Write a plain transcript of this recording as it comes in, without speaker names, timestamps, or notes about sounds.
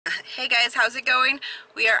Hey guys, how's it going?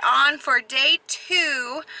 We are on for day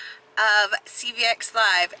 2 of CVX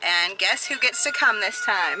Live, and guess who gets to come this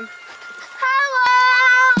time?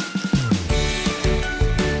 Hello!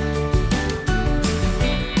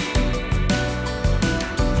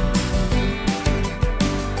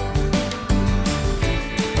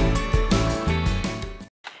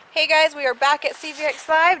 Hey guys, we are back at CVX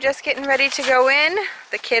Live, just getting ready to go in.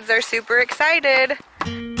 The kids are super excited.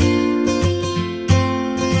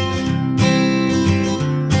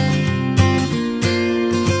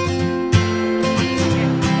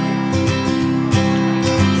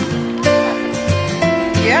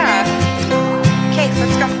 Yeah. Okay,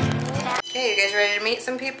 let's go. Okay, you guys ready to meet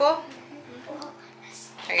some people?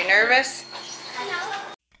 Are you nervous?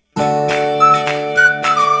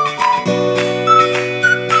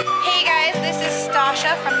 Hey guys, this is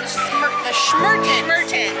Stasha from the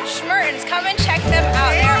Schmertens. Come and check them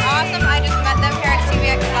out. They are awesome. I just met them here at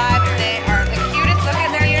CVX Live. They are the cutest. Look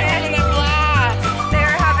at their having a blast. They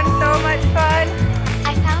are having so much fun.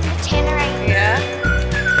 I found the tannerite. Yeah.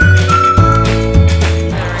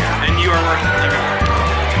 And you are working.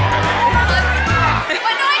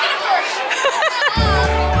 What do I get first?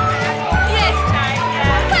 Yes.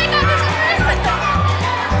 I got this first.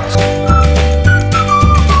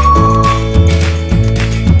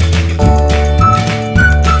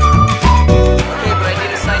 Okay, but I need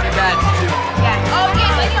to sign your badge too. Yeah. Oh,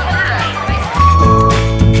 yes, I know that.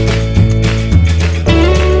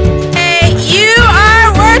 Hey, you are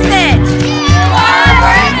worth it. You are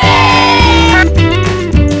worth it.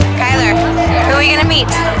 Kyler, who are we gonna meet?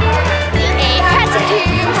 The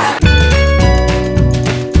passengers.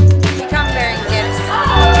 We come bearing gifts.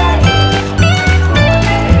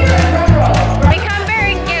 We come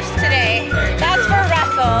bearing gifts today. That's for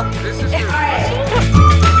Russell. This is your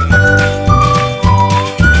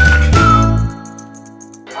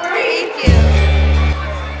Thank you.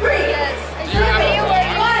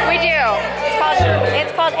 We do.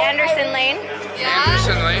 It's called Anderson Lane.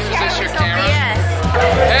 Anderson Lane. Is this your camera? Yes.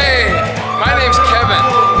 Hey, my name's Kevin.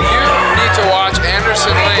 You need to watch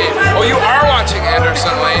Anderson Lane. Oh, you are watching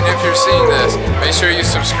Anderson Lane if you're seeing this. Make sure you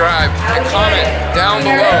subscribe and comment down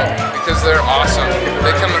below because they're awesome.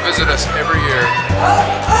 They come and visit us every year.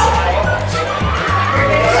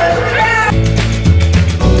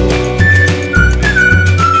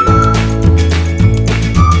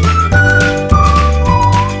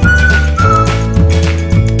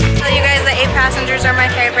 Tell you guys that 8 passengers are my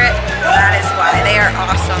favorite. That is why. They are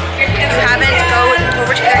awesome. If you haven't, go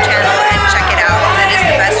over to their channel and check it out. That is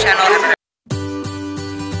the best channel ever.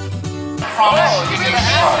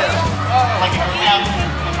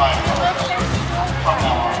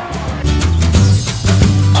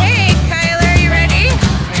 Hey, Kyler, you ready?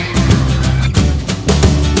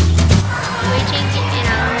 Waiting in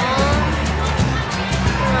a long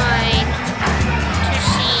line to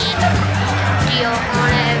see the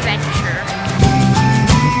Ohana adventure.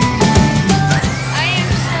 I am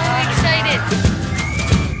so excited.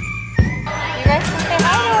 You guys can say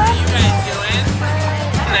hi to us. How you guys doing?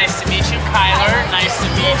 Nice to meet you, Kyler. Nice to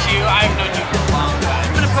meet you. I've known you for a long time.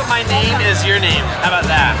 I'm gonna put my name as your name. How about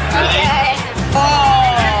that? Ready?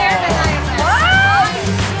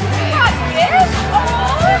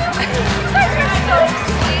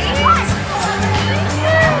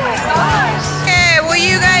 Okay, will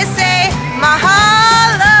you guys say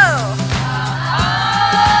mahalo?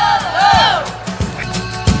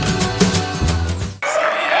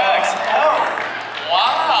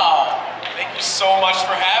 Wow! Thank you so much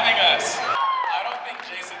for having us. I don't think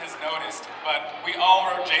Jason has noticed, but we all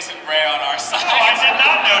wrote Jason Gray on our side. I did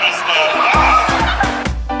not notice that.